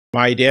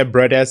My dear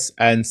brothers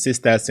and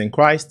sisters in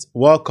Christ,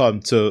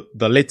 welcome to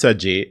the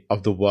Liturgy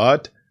of the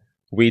Word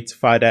with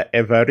Father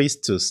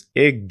Evaristus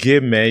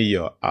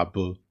Eghiemeiyo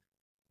Abu.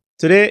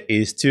 Today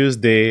is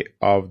Tuesday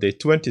of the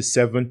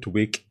 27th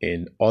week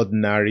in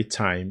Ordinary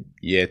Time,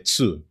 Year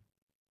 2.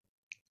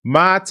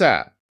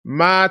 Martha,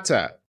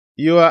 Martha,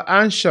 you are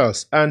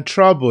anxious and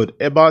troubled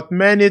about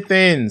many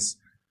things.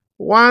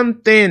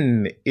 One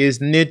thing is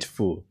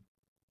needful.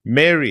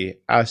 Mary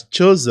has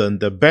chosen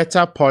the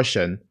better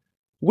portion,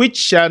 which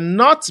shall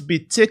not be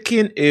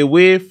taken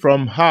away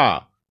from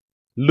her.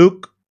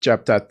 Luke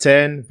chapter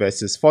 10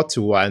 verses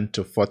 41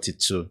 to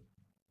 42.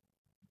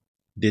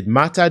 Did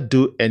Martha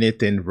do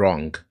anything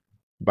wrong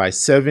by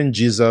serving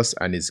Jesus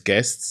and his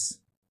guests?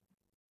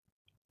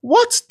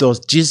 What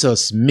does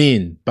Jesus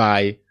mean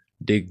by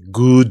the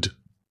good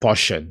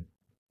portion,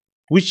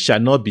 which shall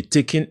not be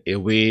taken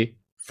away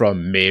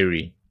from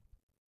Mary?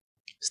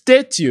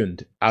 Stay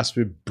tuned as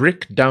we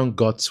break down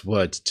God's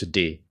word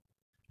today.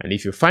 And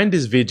if you find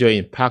this video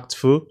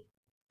impactful,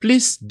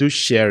 please do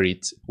share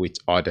it with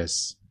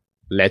others.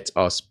 Let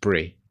us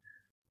pray.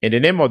 In the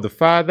name of the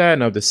Father,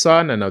 and of the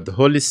Son, and of the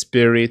Holy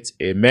Spirit,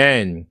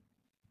 Amen.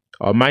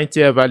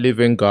 Almighty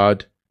ever-living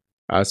God,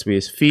 as we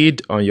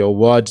feed on your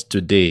word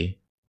today,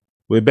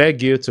 we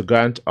beg you to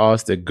grant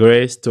us the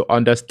grace to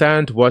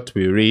understand what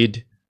we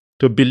read,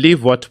 to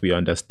believe what we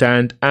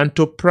understand, and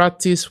to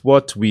practice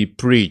what we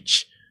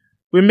preach.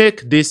 We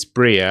make this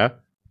prayer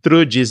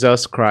through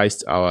Jesus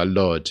Christ our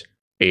Lord.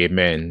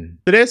 Amen.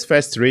 Today's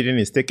first reading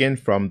is taken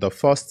from the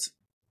first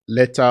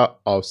letter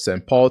of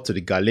St. Paul to the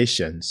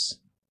Galatians,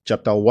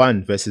 chapter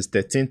 1, verses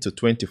 13 to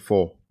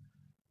 24.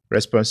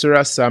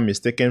 Responsorial Psalm is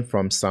taken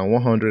from Psalm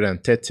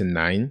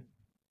 139,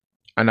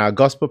 and our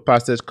Gospel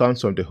passage comes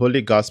from the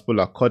Holy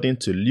Gospel according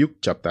to Luke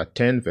chapter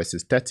 10,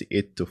 verses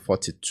 38 to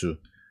 42.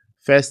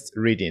 First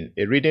reading,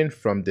 a reading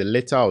from the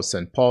letter of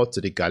St. Paul to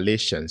the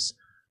Galatians.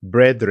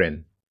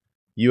 Brethren,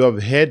 you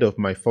have heard of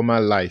my former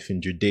life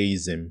in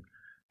Judaism,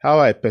 how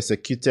I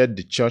persecuted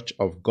the church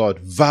of God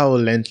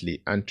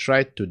violently and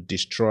tried to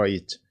destroy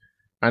it.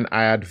 And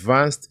I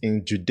advanced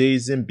in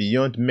Judaism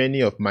beyond many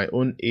of my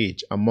own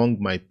age among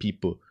my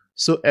people.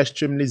 So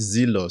extremely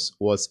zealous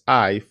was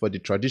I for the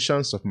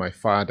traditions of my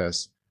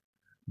fathers.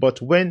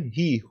 But when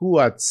he who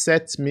had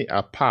set me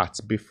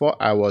apart before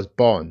I was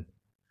born,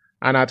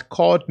 and had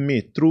called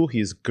me through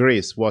his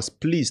grace, was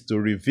pleased to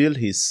reveal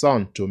his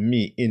Son to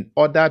me in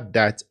order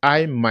that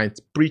I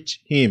might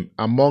preach him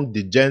among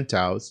the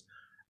Gentiles,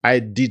 I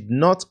did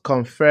not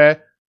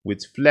confer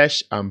with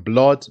flesh and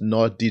blood,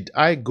 nor did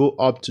I go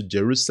up to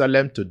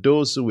Jerusalem to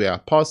those who were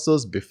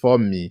apostles before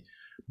me,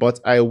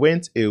 but I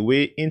went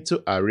away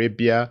into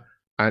Arabia,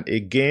 and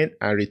again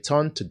I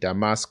returned to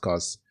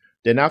Damascus.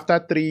 Then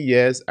after 3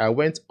 years I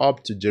went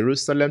up to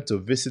Jerusalem to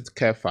visit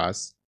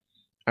Cephas,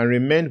 and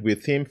remained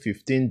with him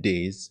 15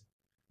 days.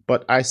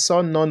 But I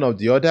saw none of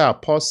the other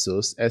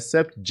apostles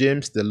except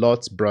James the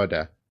Lord's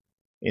brother.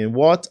 In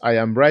what I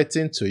am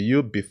writing to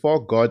you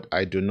before God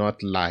I do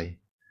not lie.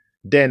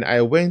 Then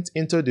I went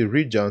into the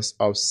regions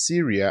of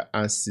Syria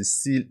and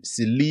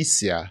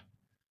Cilicia,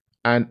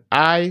 and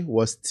I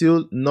was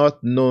still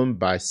not known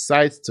by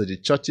sight to the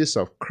churches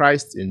of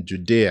Christ in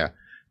Judea.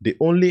 They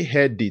only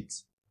heard it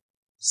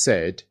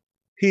said,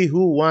 he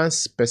who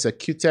once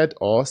persecuted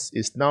us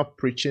is now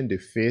preaching the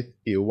faith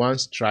he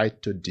once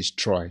tried to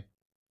destroy.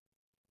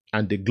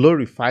 And they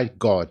glorified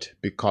God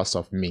because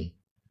of me.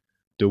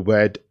 The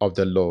word of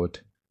the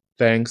Lord.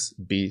 Thanks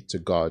be to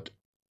God.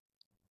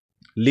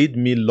 Lead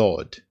me,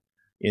 Lord,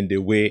 in the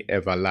way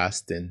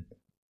everlasting.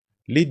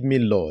 Lead me,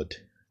 Lord,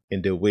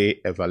 in the way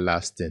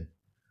everlasting.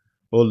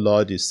 O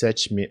Lord, you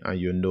search me and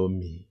you know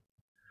me.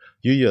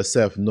 You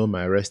yourself know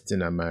my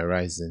resting and my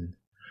rising.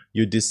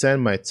 You discern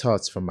my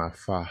thoughts from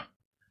afar.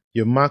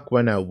 You mark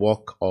when I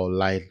walk or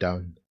lie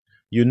down.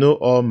 You know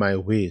all my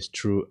ways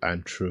true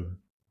and true.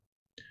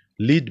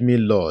 Lead me,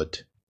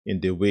 Lord, in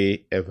the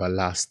way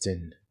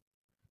everlasting.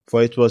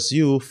 For it was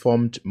you who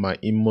formed my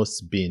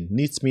inmost being,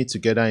 knit me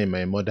together in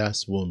my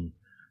mother's womb.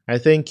 I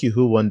thank you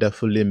who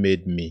wonderfully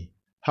made me.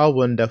 How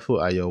wonderful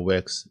are your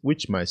works,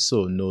 which my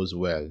soul knows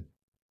well.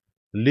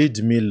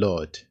 Lead me,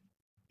 Lord,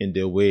 in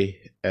the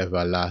way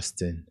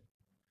everlasting.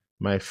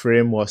 My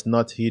frame was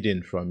not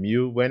hidden from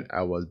you when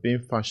I was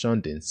being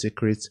fashioned in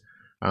secret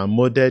and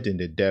molded in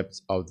the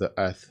depths of the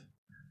earth.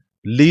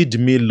 Lead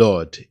me,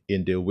 Lord,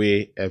 in the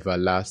way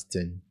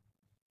everlasting.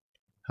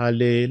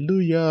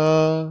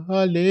 Hallelujah,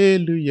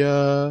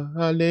 hallelujah,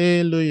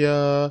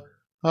 hallelujah,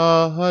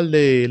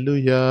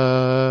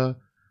 hallelujah.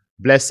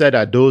 Blessed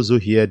are those who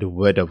hear the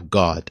word of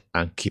God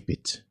and keep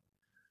it.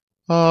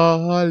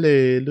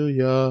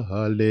 Hallelujah,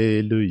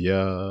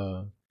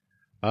 hallelujah,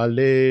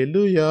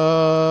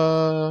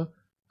 hallelujah,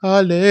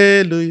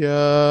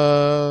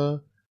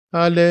 hallelujah,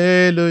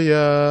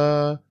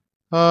 hallelujah,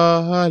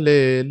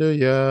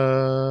 hallelujah.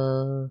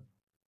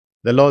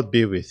 The Lord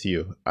be with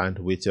you and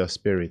with your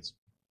spirit.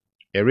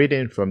 A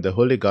reading from the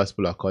Holy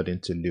Gospel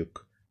according to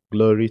Luke.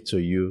 Glory to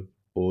you,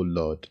 O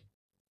Lord.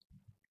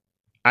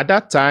 At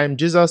that time,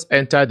 Jesus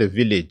entered the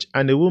village,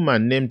 and a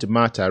woman named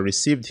Martha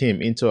received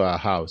him into her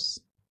house.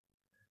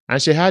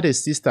 And she had a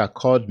sister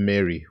called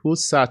Mary, who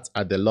sat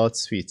at the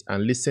Lord's feet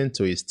and listened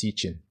to his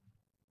teaching.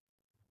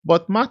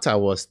 But Martha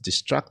was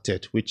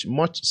distracted with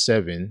much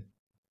serving,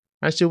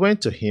 and she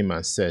went to him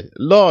and said,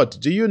 Lord,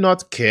 do you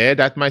not care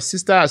that my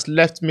sister has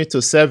left me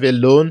to serve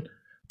alone?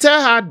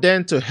 Tell her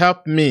then to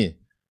help me.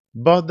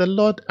 But the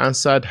Lord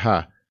answered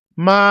her,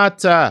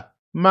 Martha,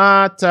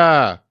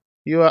 Martha,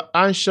 you are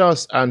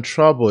anxious and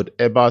troubled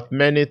about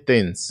many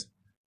things.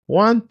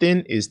 One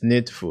thing is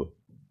needful.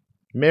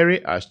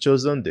 Mary has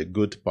chosen the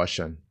good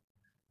portion,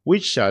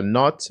 which shall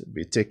not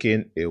be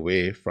taken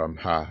away from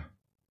her.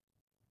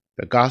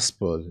 The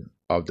Gospel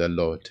of the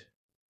Lord.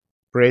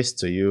 Praise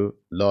to you,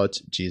 Lord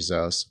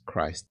Jesus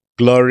Christ.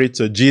 Glory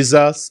to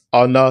Jesus,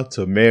 honor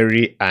to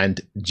Mary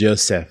and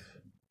Joseph.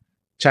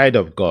 Child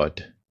of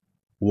God,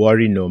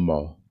 worry no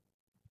more.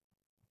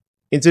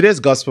 In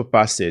today's Gospel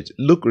passage,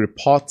 Luke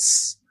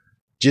reports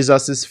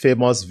Jesus'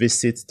 famous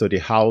visit to the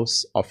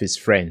house of his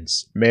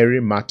friends,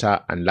 Mary,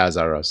 Martha, and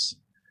Lazarus.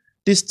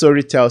 This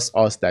story tells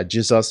us that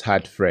Jesus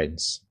had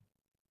friends.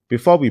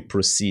 Before we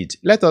proceed,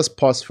 let us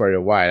pause for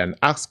a while and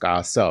ask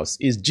ourselves,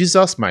 is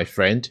Jesus my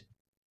friend?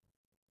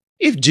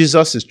 If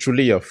Jesus is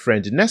truly your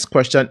friend, the next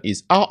question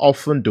is, how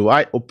often do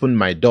I open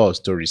my doors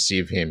to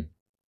receive him?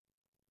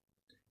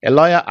 A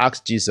lawyer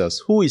asked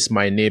Jesus, who is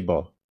my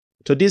neighbor?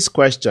 To this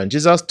question,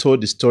 Jesus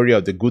told the story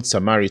of the Good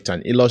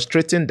Samaritan,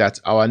 illustrating that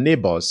our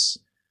neighbors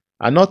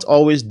are not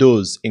always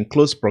those in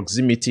close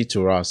proximity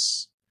to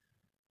us.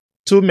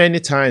 Too many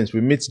times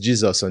we meet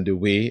Jesus on the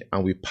way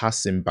and we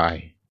pass him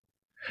by.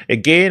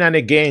 Again and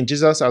again,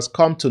 Jesus has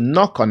come to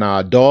knock on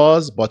our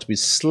doors, but we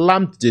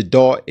slammed the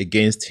door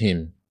against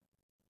him.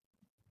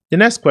 The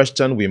next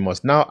question we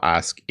must now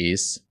ask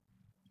is,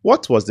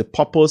 what was the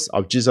purpose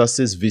of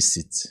Jesus'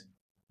 visit?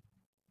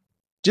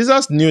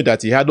 Jesus knew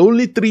that he had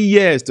only 3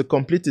 years to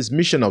complete his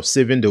mission of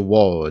saving the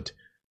world.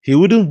 He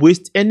wouldn't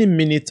waste any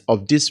minute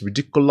of this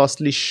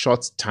ridiculously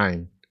short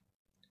time.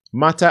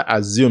 Martha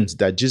assumed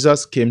that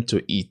Jesus came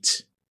to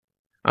eat,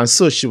 and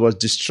so she was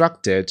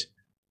distracted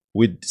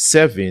with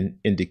serving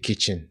in the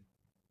kitchen.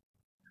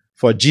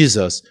 For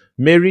Jesus,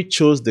 Mary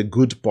chose the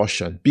good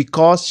portion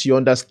because she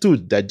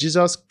understood that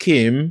Jesus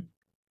came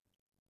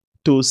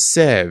to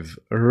serve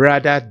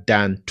rather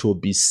than to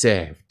be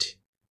served.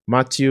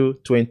 Matthew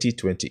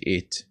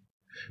 20:28.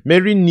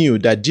 Mary knew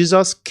that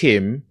Jesus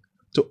came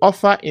to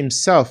offer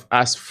himself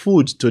as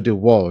food to the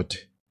world,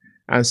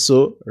 and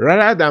so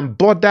rather than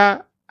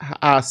bother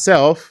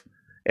herself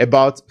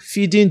about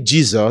feeding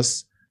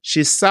Jesus,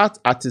 she sat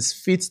at his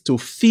feet to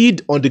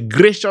feed on the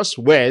gracious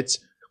words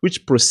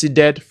which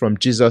proceeded from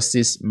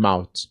Jesus'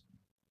 mouth.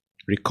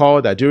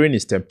 Recall that during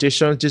his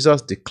temptation,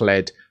 Jesus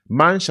declared,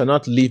 man shall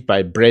not live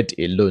by bread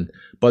alone,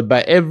 but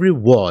by every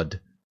word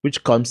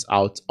which comes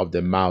out of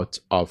the mouth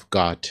of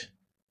God.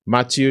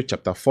 Matthew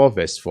chapter 4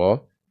 verse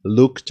 4,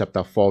 Luke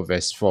chapter 4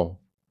 verse 4.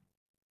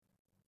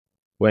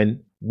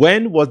 When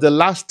was the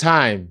last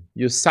time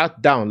you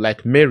sat down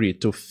like Mary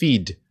to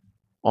feed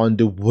on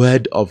the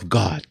word of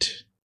God?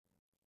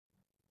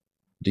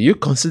 Do you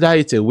consider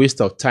it a waste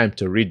of time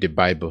to read the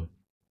Bible?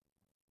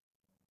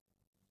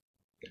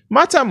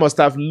 Martha must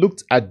have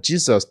looked at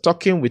Jesus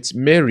talking with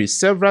Mary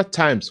several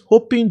times,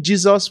 hoping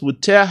Jesus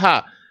would tell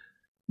her,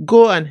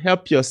 go and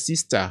help your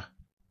sister.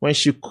 When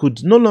she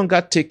could no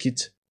longer take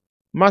it,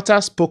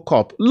 Martha spoke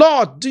up,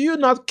 Lord, do you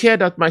not care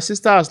that my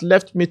sister has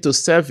left me to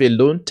serve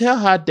alone? Tell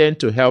her then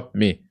to help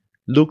me.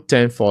 Luke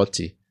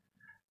 10:40.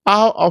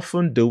 How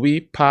often do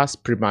we pass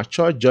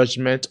premature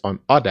judgment on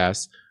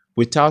others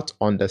without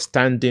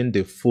understanding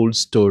the full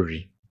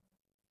story?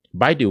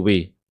 By the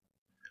way,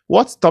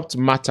 what stopped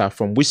Martha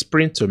from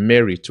whispering to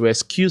Mary to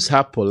excuse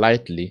her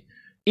politely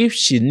if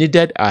she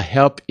needed her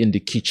help in the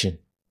kitchen?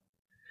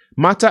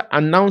 Martha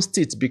announced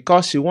it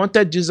because she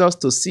wanted Jesus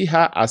to see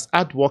her as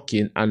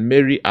hardworking and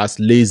Mary as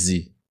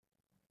lazy.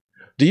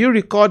 Do you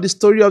recall the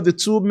story of the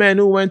 2 men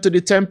who went to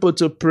the temple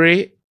to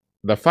pray?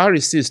 The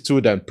Pharisee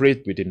stood and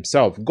prayed with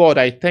himself, God,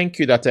 I thank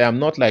you that I am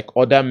not like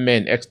other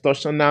men,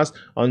 extortioners,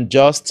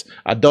 unjust,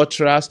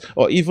 adulterers,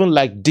 or even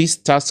like this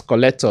tax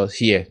collector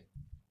here.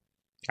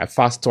 I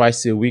fast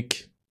twice a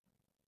week.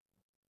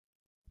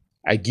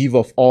 I give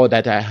of all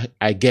that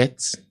I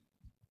get.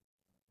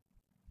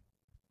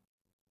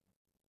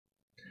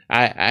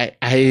 I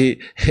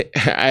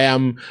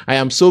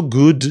am so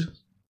good.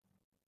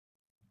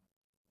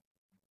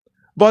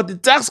 But the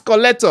tax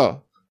collector,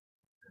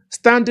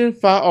 standing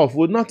far off,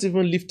 would not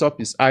even lift up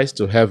his eyes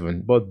to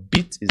heaven, but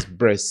beat his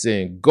breast,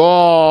 saying,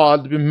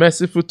 God, be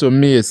merciful to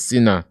me, a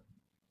sinner.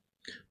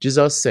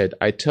 Jesus said,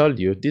 I tell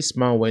you, this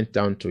man went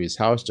down to his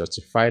house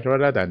justified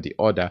rather than the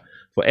other.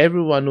 For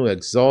everyone who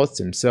exalts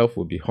himself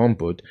will be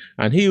humbled,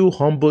 and he who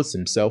humbles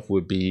himself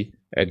will be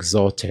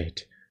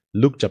exalted.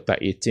 Luke chapter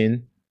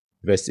 18,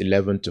 verse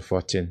 11 to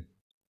 14.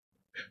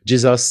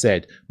 Jesus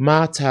said,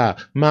 Martha,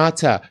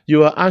 Martha,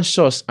 you are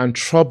anxious and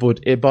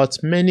troubled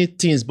about many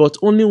things, but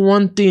only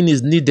one thing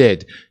is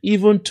needed.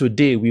 Even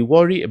today, we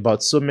worry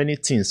about so many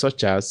things,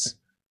 such as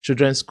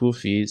children's school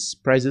fees,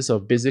 prices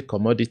of basic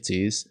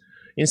commodities,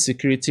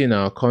 insecurity in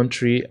our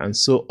country, and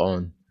so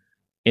on.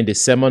 In the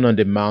Sermon on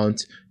the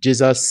Mount,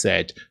 Jesus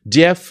said,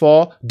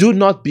 "Therefore, do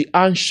not be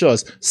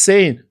anxious,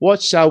 saying, what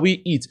shall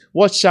we eat?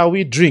 What shall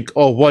we drink?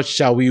 Or what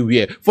shall we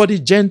wear? For the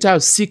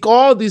Gentiles seek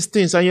all these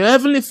things, and your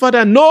heavenly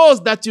Father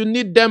knows that you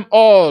need them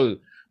all.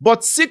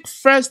 But seek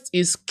first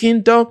his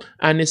kingdom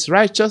and his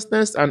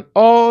righteousness, and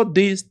all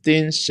these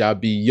things shall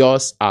be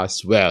yours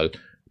as well."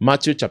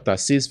 Matthew chapter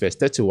 6, verse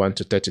 31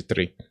 to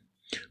 33.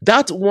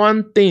 That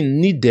one thing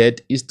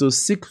needed is to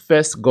seek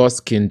first God's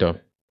kingdom.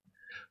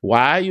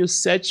 While you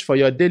search for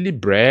your daily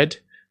bread,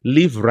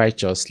 live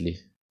righteously.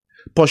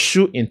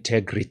 Pursue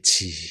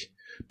integrity.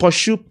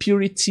 Pursue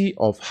purity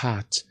of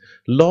heart.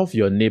 Love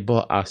your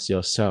neighbor as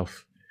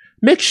yourself.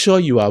 Make sure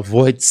you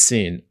avoid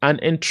sin and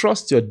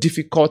entrust your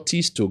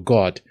difficulties to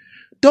God.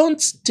 Don't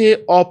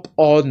stay up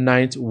all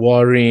night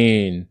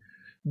worrying.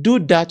 Do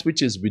that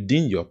which is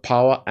within your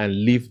power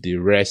and leave the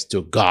rest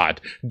to God.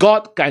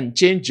 God can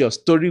change your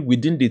story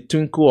within the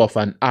twinkle of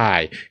an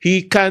eye.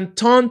 He can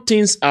turn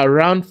things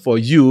around for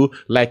you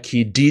like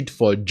he did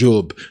for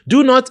Job.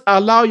 Do not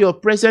allow your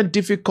present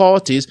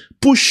difficulties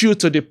push you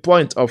to the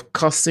point of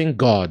cursing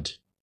God.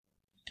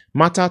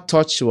 Martha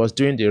thought she was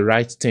doing the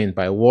right thing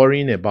by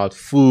worrying about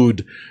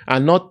food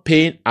and not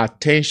paying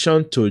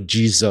attention to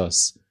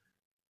Jesus.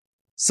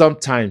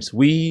 Sometimes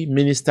we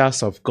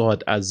ministers of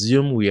God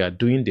assume we are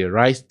doing the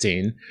right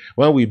thing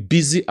when we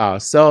busy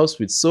ourselves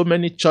with so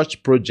many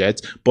church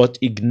projects but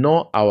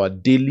ignore our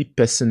daily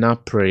personal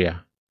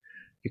prayer.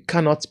 You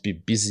cannot be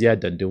busier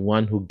than the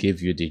one who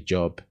gave you the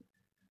job.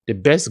 The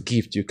best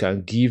gift you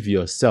can give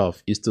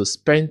yourself is to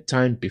spend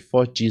time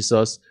before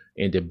Jesus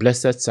in the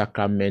Blessed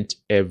Sacrament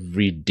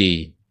every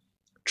day.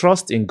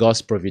 Trust in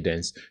God's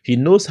providence. He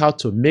knows how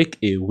to make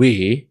a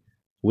way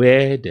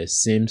where there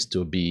seems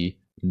to be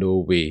no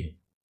way.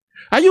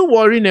 Are you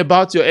worrying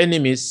about your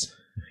enemies?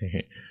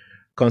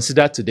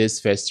 Consider today's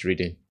first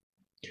reading.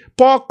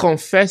 Paul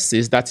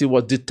confesses that he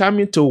was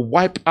determined to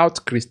wipe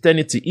out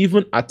Christianity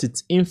even at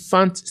its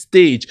infant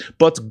stage,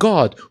 but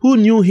God, who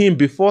knew him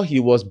before he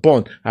was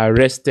born,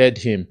 arrested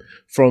him.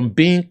 From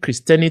being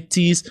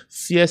Christianity's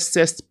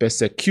fiercest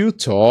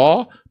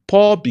persecutor,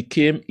 Paul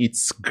became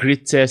its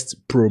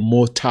greatest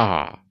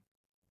promoter.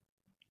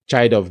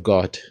 Child of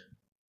God,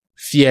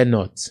 fear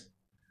not.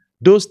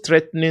 Those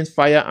threatening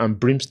fire and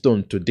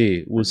brimstone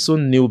today will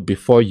soon kneel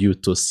before you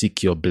to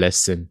seek your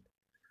blessing.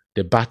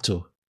 The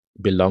battle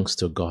belongs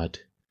to God.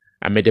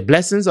 And may the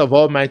blessings of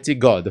Almighty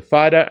God, the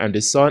Father and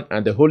the Son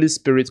and the Holy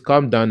Spirit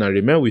come down and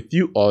remain with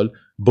you all,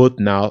 both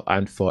now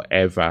and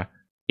forever.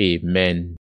 Amen.